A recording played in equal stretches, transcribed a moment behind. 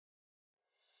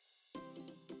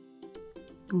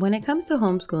When it comes to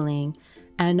homeschooling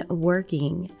and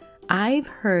working, I've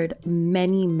heard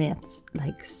many myths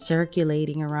like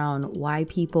circulating around why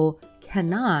people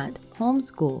cannot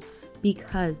homeschool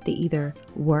because they either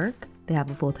work, they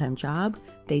have a full-time job,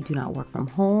 they do not work from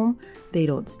home, they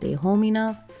don't stay home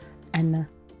enough, and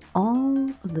all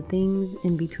of the things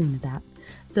in between that.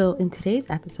 So in today's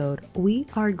episode, we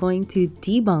are going to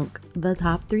debunk the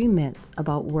top 3 myths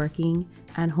about working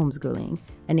and homeschooling.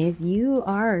 And if you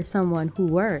are someone who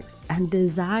works and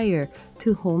desire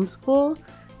to homeschool,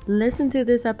 listen to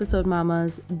this episode,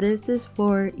 mamas. This is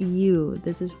for you.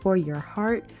 This is for your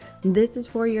heart. This is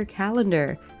for your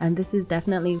calendar. And this is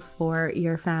definitely for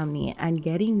your family and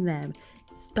getting them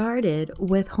started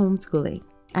with homeschooling.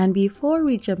 And before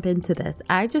we jump into this,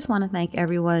 I just want to thank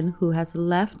everyone who has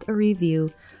left a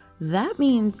review. That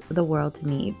means the world to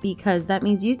me because that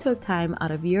means you took time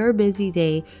out of your busy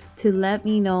day to let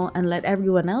me know and let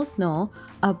everyone else know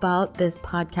about this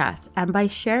podcast. And by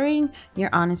sharing your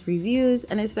honest reviews,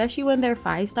 and especially when they're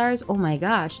 5 stars, oh my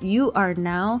gosh, you are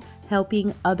now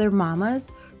helping other mamas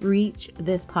reach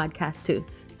this podcast too.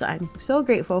 So I'm so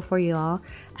grateful for you all.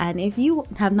 And if you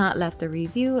have not left a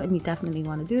review and you definitely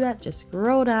want to do that, just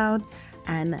scroll down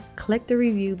and click the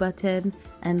review button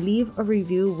and leave a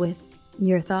review with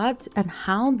your thoughts and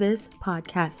how this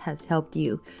podcast has helped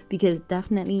you, because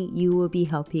definitely you will be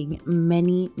helping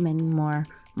many more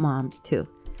moms too.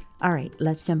 All right,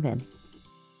 let's jump in.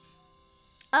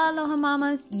 Aloha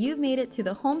mamas, you've made it to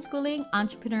the Homeschooling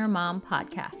Entrepreneur Mom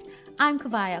Podcast. I'm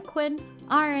Kavaya Quinn,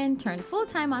 RN turned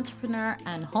full-time entrepreneur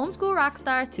and homeschool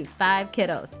rockstar to 5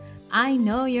 kiddos. I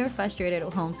know you're frustrated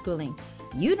with homeschooling.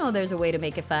 You know there's a way to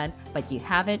make it fun, but you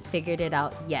haven't figured it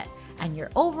out yet. And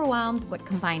you're overwhelmed with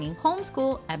combining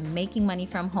homeschool and making money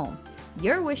from home.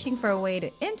 You're wishing for a way to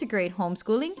integrate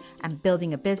homeschooling and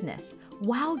building a business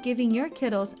while giving your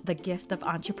kiddos the gift of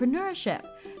entrepreneurship.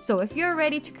 So if you're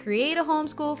ready to create a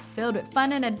homeschool filled with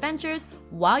fun and adventures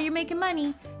while you're making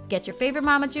money, get your favorite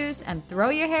mama juice and throw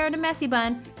your hair in a messy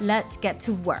bun. Let's get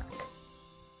to work.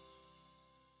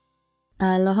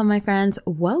 Aloha, my friends.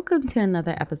 Welcome to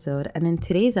another episode. And in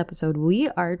today's episode, we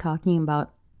are talking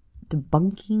about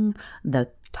debunking the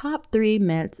top 3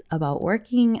 myths about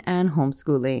working and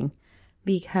homeschooling,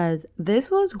 because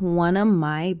this was one of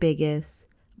my biggest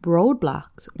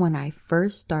roadblocks when I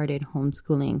first started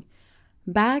homeschooling.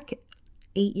 Back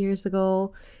 8 years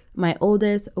ago, my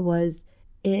oldest was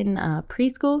in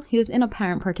preschool. He was in a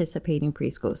parent participating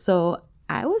preschool. So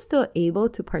I was still able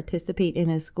to participate in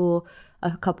his school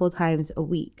a couple times a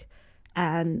week.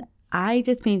 And I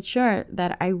just made sure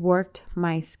that I worked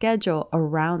my schedule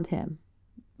around him.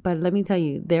 But let me tell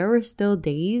you, there were still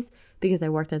days, because I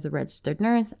worked as a registered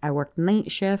nurse, I worked night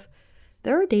shift.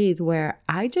 There were days where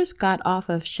I just got off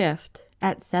of shift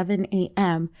at 7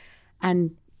 a.m.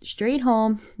 and straight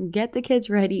home, get the kids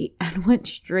ready, and went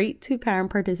straight to parent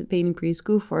participating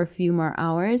preschool for a few more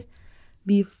hours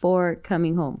before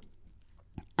coming home.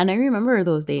 And I remember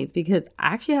those days because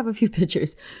I actually have a few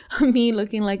pictures of me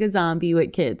looking like a zombie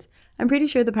with kids. I'm pretty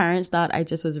sure the parents thought I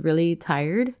just was really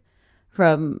tired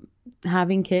from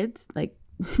having kids, like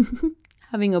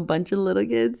having a bunch of little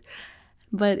kids.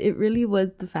 But it really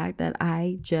was the fact that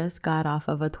I just got off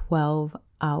of a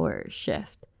 12-hour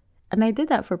shift. And I did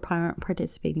that for parent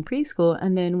participating preschool.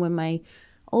 And then when my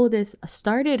oldest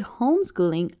started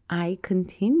homeschooling, I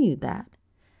continued that.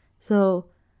 So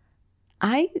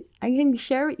I can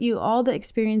share with you all the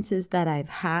experiences that I've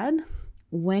had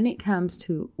when it comes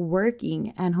to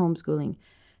working and homeschooling.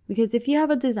 Because if you have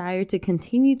a desire to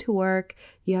continue to work,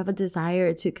 you have a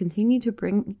desire to continue to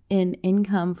bring in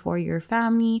income for your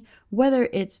family, whether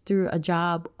it's through a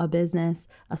job, a business,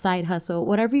 a side hustle,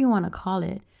 whatever you want to call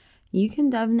it, you can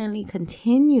definitely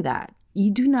continue that.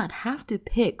 You do not have to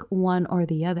pick one or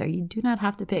the other. You do not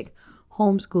have to pick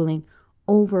homeschooling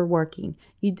over working.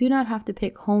 You do not have to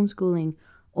pick homeschooling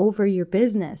over your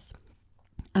business.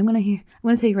 I'm going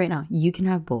to tell you right now, you can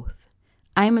have both.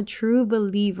 I'm a true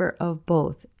believer of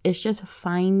both. It's just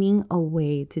finding a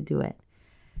way to do it.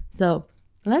 So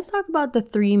let's talk about the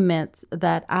 3 myths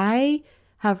that I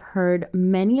have heard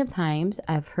many of times.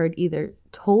 I've heard either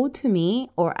told to me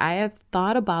or I have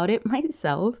thought about it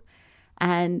myself.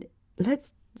 And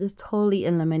let's just totally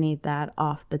eliminate that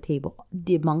off the table.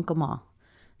 Debunk them all.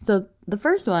 So the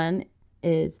first one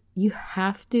is you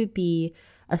have to be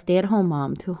a stay-at-home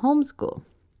mom to homeschool.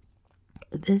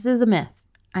 This is a myth.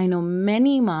 I know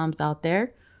many moms out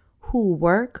there who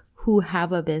work, who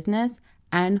have a business,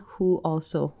 and who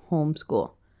also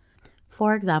homeschool.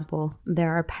 For example,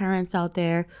 there are parents out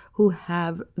there who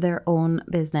have their own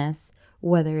business,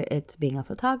 whether it's being a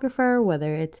photographer,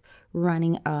 whether it's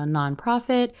running a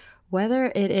nonprofit,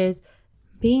 whether it is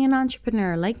being an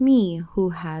entrepreneur like me,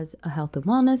 who has a health and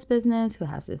wellness business, who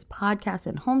has this podcast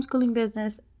and homeschooling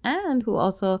business, and who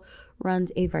also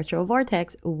runs a virtual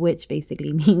vortex, which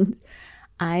basically means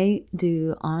I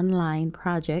do online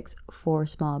projects for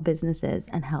small businesses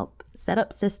and help set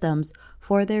up systems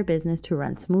for their business to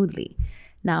run smoothly.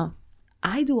 Now,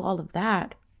 I do all of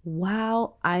that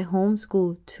while I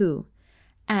homeschool too.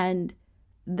 And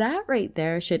that right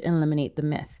there should eliminate the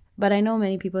myth. But I know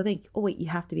many people think, oh wait, you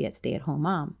have to be a stay-at-home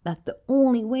mom. That's the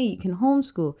only way you can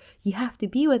homeschool. You have to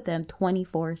be with them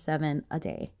 24/7 a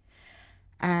day.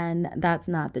 And that's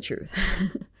not the truth.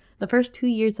 The first 2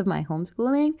 years of my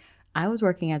homeschooling, I was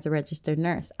working as a registered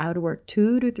nurse. I would work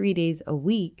 2 to 3 days a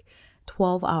week,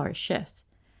 12-hour shifts.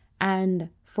 And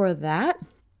for that,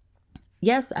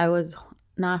 yes, I was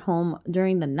not home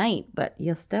during the night, but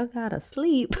you still gotta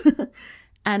sleep.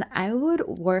 And I would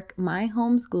work my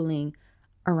homeschooling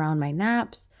around my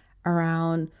naps,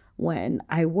 around when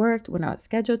I worked, when I was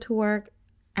scheduled to work.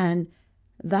 And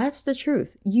that's the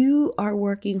truth. You are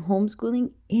working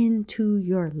homeschooling into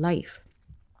your life.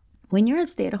 When you're a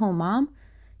stay-at-home mom,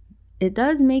 it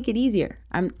does make it easier.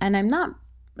 I'm not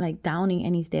like downing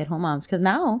any stay-at-home moms, because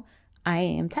now I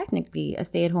am technically a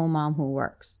stay-at-home mom who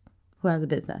works, who has a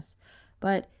business.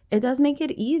 But it does make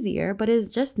it easier, but it's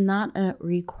just not a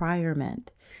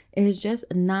requirement. It is just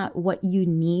not what you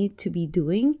need to be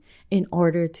doing in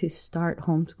order to start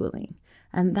homeschooling.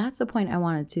 And that's the point I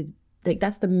wanted to,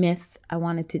 that's the myth I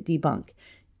wanted to debunk.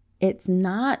 It's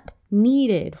not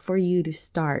needed for you to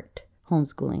start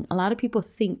homeschooling. A lot of people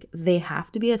think they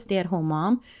have to be a stay-at-home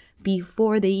mom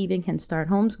before they even can start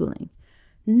homeschooling.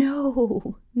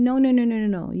 No.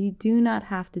 You do not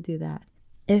have to do that.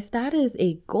 If that is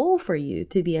a goal for you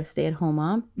to be a stay-at-home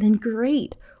mom, then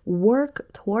great,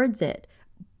 work towards it.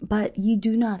 But you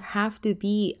do not have to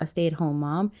be a stay-at-home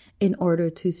mom in order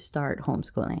to start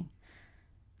homeschooling.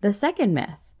 The second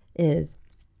myth is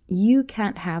you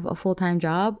can't have a full-time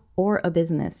job or a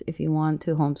business if you want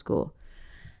to homeschool.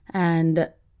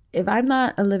 And if I'm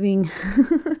not a living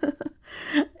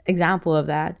example of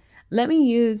that, let me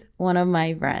use one of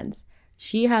my friends.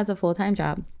 She has a full-time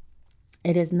job.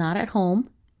 It is not at home.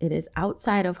 It is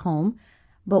outside of home.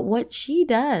 But what she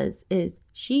does is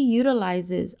she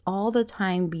utilizes all the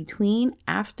time between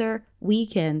after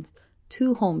weekends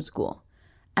to homeschool.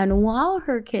 And while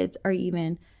her kids are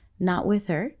even not with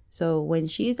her, so when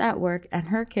she's at work and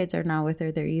her kids are not with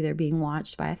her, they're either being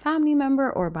watched by a family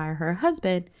member or by her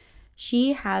husband,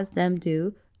 she has them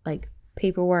do like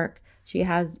paperwork,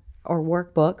 or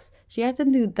workbooks. She has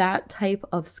them do that type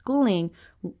of schooling,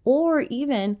 or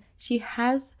even she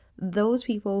has those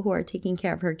people who are taking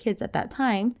care of her kids at that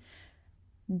time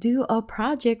do a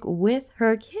project with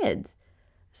her kids.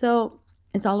 So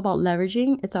it's all about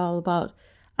leveraging. It's all about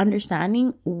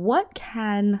understanding what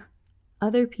can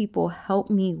other people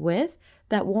help me with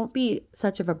that won't be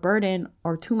such of a burden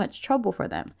or too much trouble for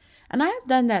them. And I have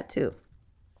done that too.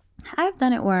 I've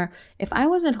done it where if I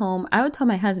wasn't home, I would tell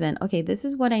my husband, okay, this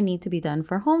is what I need to be done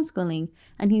for homeschooling.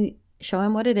 And he show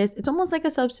him what it is. It's almost like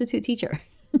a substitute teacher.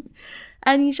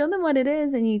 And you show them what it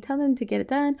is and you tell them to get it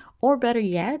done. Or better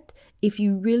yet, if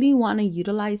you really want to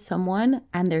utilize someone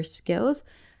and their skills,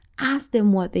 ask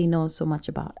them what they know so much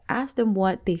about. Ask them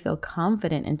what they feel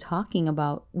confident in talking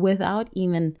about without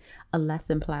even a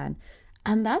lesson plan.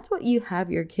 And that's what you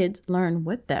have your kids learn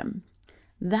with them.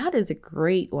 That is a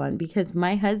great one, because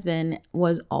my husband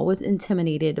was always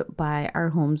intimidated by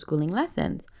our homeschooling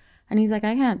lessons. And he's like,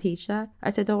 I can't teach that. I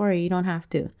said, don't worry, you don't have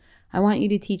to. I want you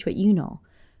to teach what you know.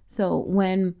 So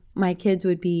when my kids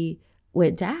would be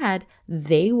with dad,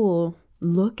 they will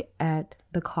look at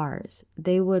the cars.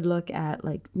 They would look at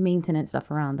like maintenance stuff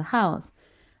around the house.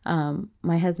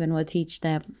 My husband would teach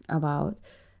them about,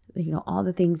 all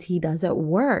the things he does at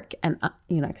work and,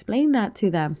 explain that to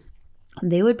them.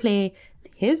 They would play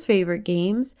his favorite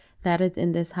games that is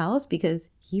in this house because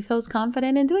he feels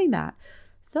confident in doing that.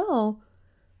 So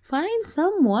find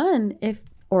someone, if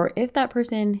that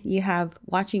person you have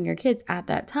watching your kids at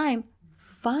that time,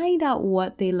 find out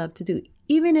what they love to do.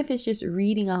 Even if it's just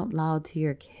reading out loud to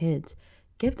your kids,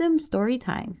 give them story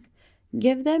time.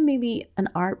 Give them maybe an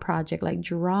art project like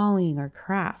drawing or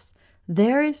crafts.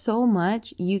 There is so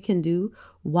much you can do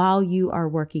while you are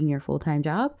working your full-time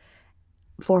job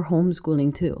for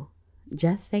homeschooling too.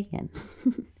 Just saying.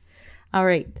 All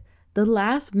right. The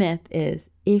last myth is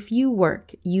if you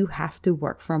work, you have to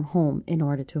work from home in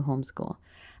order to homeschool.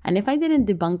 And if I didn't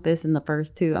debunk this in the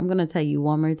first two, I'm going to tell you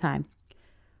one more time.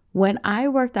 When I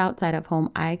worked outside of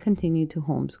home, I continued to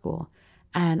homeschool,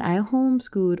 and I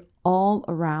homeschooled all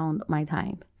around my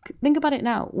time. Think about it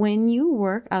now. When you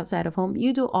work outside of home,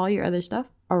 you do all your other stuff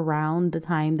around the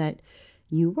time that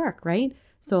you work, right?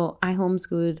 So I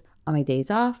homeschooled on my days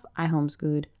off. I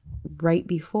homeschooled right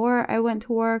before I went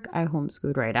to work. I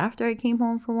homeschooled right after I came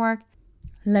home from work.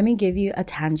 Let me give you a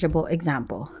tangible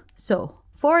example. So,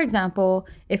 for example,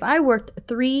 if I worked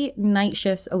 3 night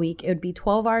shifts a week, it would be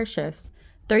 12-hour shifts,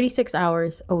 36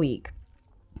 hours a week.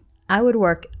 I would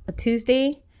work a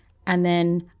Tuesday and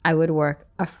then I would work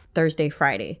a Thursday,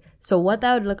 Friday. So what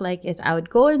that would look like is I would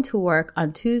go into work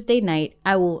on Tuesday night.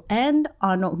 I will end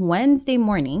on Wednesday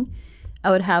morning.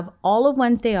 I would have all of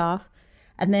Wednesday off.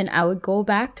 And then I would go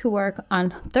back to work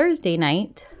on Thursday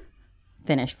night,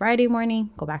 finish Friday morning,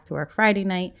 go back to work Friday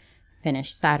night,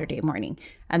 finish Saturday morning.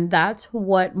 And that's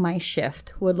what my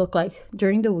shift would look like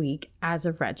during the week as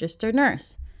a registered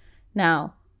nurse.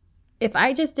 Now, if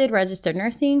I just did registered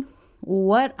nursing,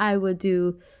 what I would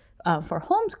do for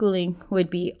homeschooling would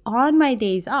be on my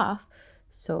days off.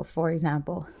 So for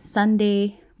example,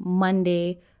 Sunday,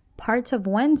 Monday, parts of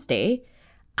Wednesday,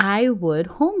 I would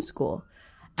homeschool.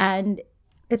 And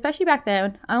especially back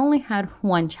then, I only had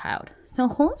one child. So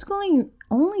homeschooling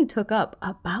only took up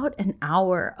about an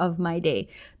hour of my day,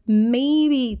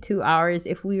 maybe 2 hours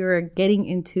if we were getting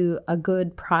into a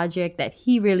good project that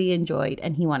he really enjoyed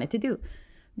and he wanted to do.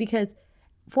 Because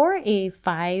for a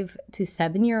 5 to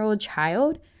 7-year-old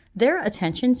child, their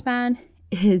attention span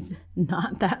is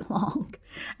not that long.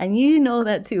 And you know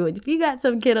that too. If you got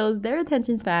some kiddos, their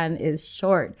attention span is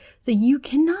short. So you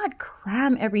cannot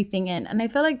cram everything in. And I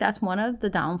feel like that's one of the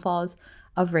downfalls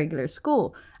of regular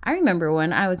school. I remember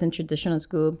when I was in traditional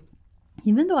school,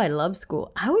 even though I love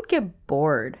school, I would get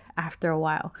bored after a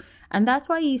while. And that's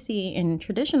why you see in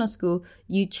traditional school,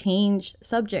 you change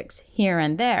subjects here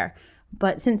and there.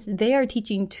 But since they are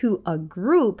teaching to a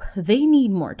group, they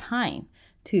need more time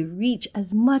to reach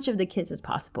as much of the kids as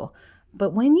possible.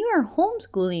 But when you are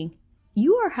homeschooling,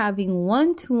 you are having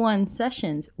one-to-one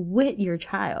sessions with your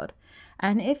child.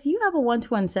 And if you have a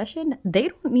one-to-one session, they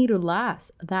don't need to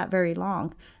last that very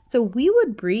long. So we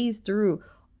would breeze through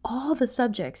all the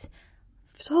subjects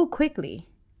so quickly.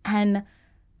 And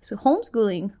so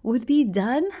homeschooling would be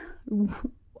done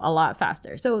a lot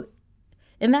faster. So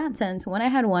in that sense, when I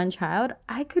had one child,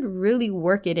 I could really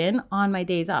work it in on my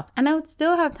days off. And I would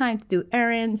still have time to do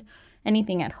errands,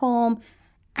 anything at home.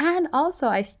 And also,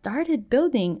 I started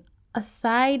building a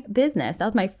side business. That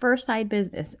was my first side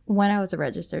business when I was a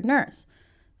registered nurse.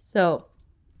 So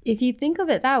if you think of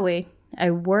it that way,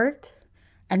 I worked.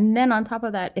 And then on top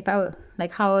of that, if I would,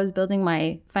 like how I was building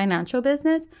my financial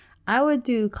business, I would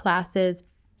do classes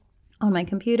on my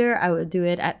computer. I would do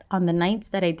it on the nights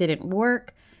that I didn't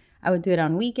work. I would do it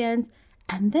on weekends,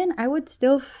 and then I would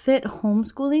still fit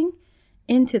homeschooling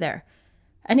into there.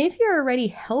 And if you're already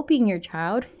helping your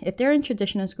child, if they're in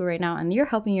traditional school right now and you're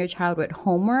helping your child with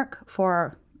homework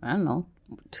for,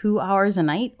 2 hours a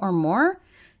night or more,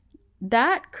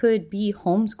 that could be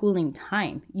homeschooling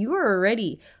time. You are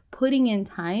already putting in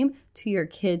time to your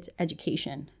kids'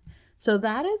 education. So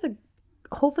that is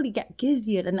hopefully gives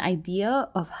you an idea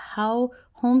of how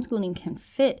homeschooling can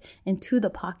fit into the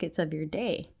pockets of your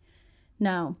day.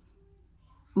 Now,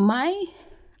 I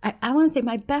want to say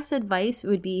my best advice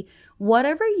would be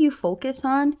whatever you focus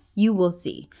on, you will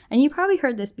see. And you probably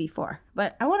heard this before,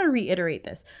 but I want to reiterate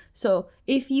this. So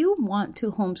if you want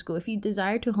to homeschool, if you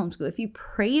desire to homeschool, if you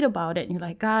prayed about it and you're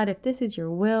like, God, if this is your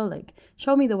will, like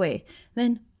show me the way,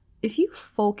 then if you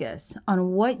focus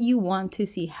on what you want to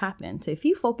see happen, so if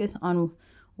you focus on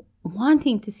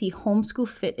wanting to see homeschool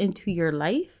fit into your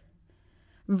life,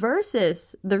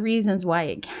 versus the reasons why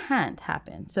it can't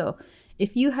happen. So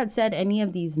if you had said any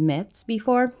of these myths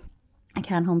before, I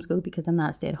can't homeschool because I'm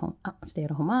not a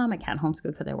stay-at-home mom. I can't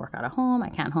homeschool because I work out of home. I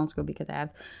can't homeschool because I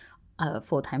have a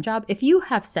full-time job. If you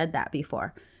have said that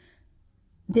before,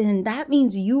 then that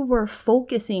means you were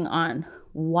focusing on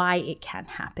why it can't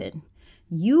happen.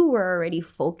 You were already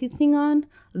focusing on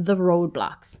the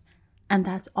roadblocks, and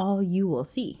that's all you will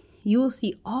see. You will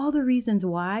see all the reasons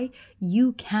why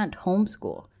you can't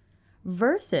homeschool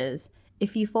versus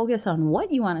if you focus on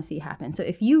what you want to see happen. So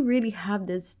if you really have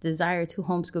this desire to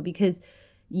homeschool because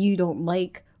you don't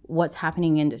like what's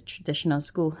happening in the traditional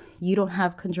school, you don't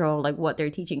have control like what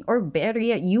they're teaching, or better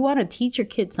yet, you want to teach your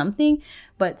kids something,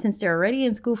 but since they're already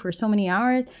in school for so many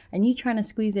hours and you trying to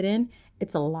squeeze it in,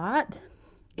 it's a lot.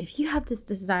 If you have this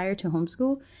desire to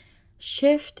homeschool,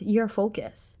 shift your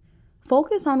focus.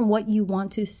 Focus on what you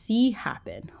want to see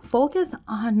happen. Focus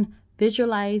on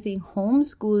visualizing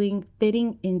homeschooling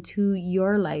fitting into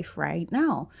your life right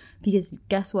now. Because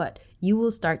guess what? You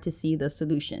will start to see the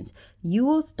solutions. You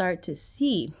will start to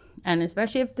see, and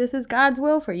especially if this is God's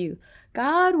will for you,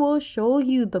 God will show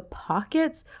you the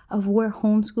pockets of where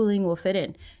homeschooling will fit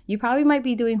in. You probably might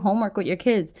be doing homework with your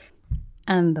kids,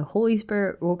 And the Holy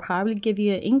Spirit will probably give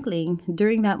you an inkling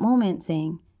during that moment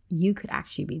saying, you could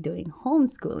actually be doing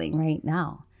homeschooling right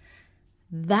now.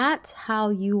 That's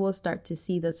how you will start to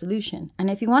see the solution. And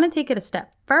if you want to take it a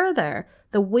step further,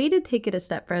 the way to take it a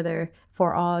step further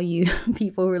for all you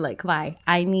people who are like, why?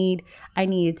 I need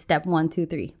step 1, 2,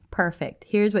 3. Perfect.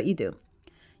 Here's what you do.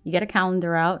 You get a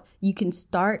calendar out. You can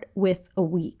start with a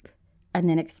week and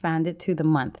then expand it to the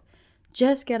month.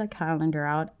 Just get a calendar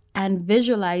out and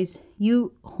visualize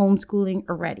you homeschooling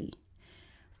already.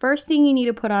 First thing you need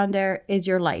to put on there is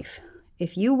your life.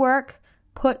 If you work,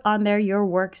 put on there your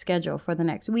work schedule for the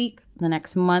next week, the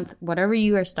next month, whatever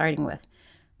you are starting with.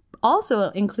 Also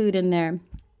include in there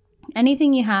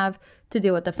anything you have to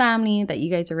do with the family that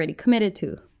you guys are already committed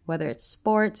to, whether it's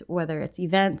sports, whether it's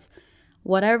events,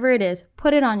 whatever it is,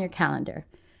 put it on your calendar.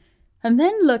 And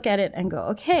then look at it and go,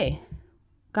 okay,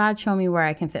 God, show me where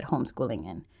I can fit homeschooling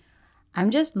in. I'm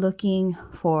just looking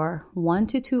for 1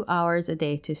 to 2 hours a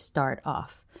day to start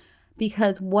off.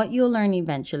 Because what you'll learn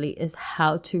eventually is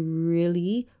how to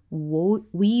really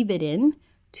weave it in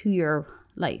to your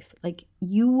life. Like,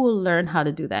 you will learn how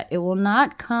to do that. It will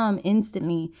not come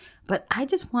instantly, but I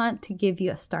just want to give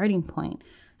you a starting point.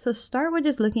 So start with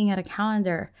just looking at a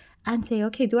calendar and say,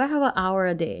 okay, do I have an hour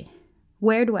a day?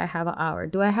 Where do I have an hour?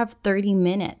 Do I have 30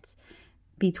 minutes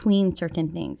between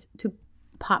certain things to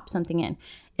pop something in?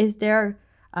 Is there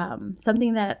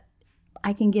something that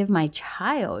I can give my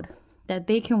child that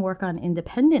they can work on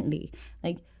independently?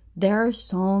 Like, there are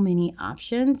so many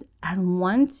options. And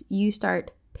once you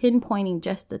start pinpointing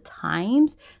just the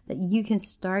times that you can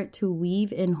start to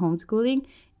weave in homeschooling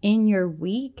in your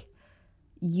week,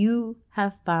 you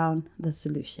have found the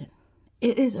solution.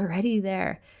 It is already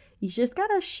there. You just got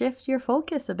to shift your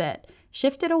focus a bit.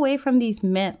 Shift it away from these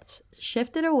myths.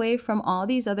 Shift it away from all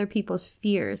these other people's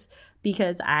fears,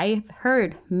 because I've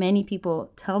heard many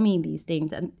people tell me these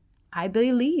things and I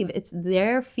believe it's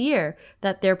their fear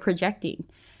that they're projecting.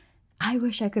 I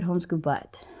wish I could homeschool,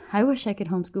 but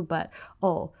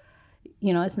oh,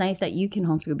 it's nice that you can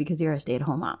homeschool because you're a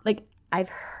stay-at-home mom. Like, I've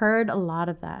heard a lot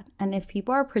of that. And if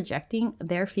people are projecting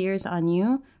their fears on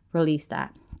you, release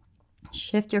that.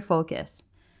 Shift your focus.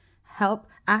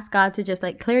 Ask God to just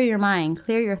clear your mind,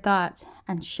 clear your thoughts,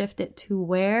 and shift it to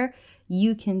where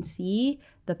you can see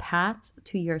the paths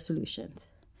to your solutions.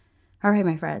 All right,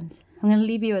 my friends, I'm going to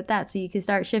leave you with that so you can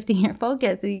start shifting your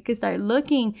focus, so you can start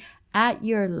looking at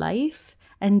your life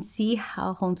and see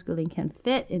how homeschooling can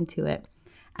fit into it,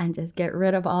 and just get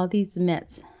rid of all these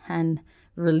myths and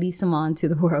release them onto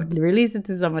the world. Release it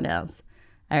to someone else.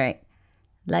 All right.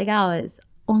 Like always,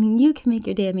 only you can make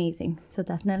your day amazing. So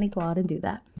definitely go out and do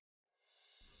that.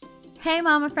 Hey,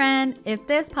 mama friend, if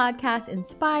this podcast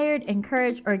inspired,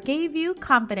 encouraged, or gave you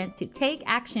confidence to take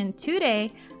action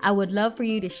today, I would love for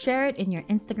you to share it in your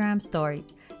Instagram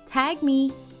stories. Tag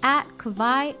me at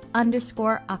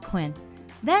Kavai_Aquin.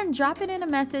 Then drop it in a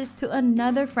message to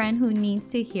another friend who needs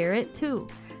to hear it too.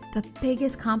 The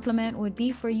biggest compliment would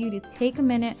be for you to take a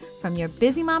minute from your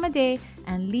busy mama day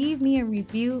and leave me a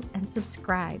review and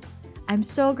subscribe. I'm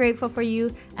so grateful for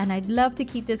you, and I'd love to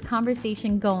keep this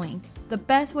conversation going. The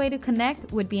best way to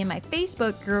connect would be in my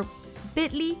Facebook group,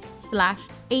 bit.ly/HEM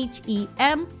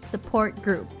support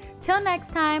group. Till next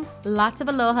time, lots of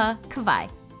aloha, Kavai.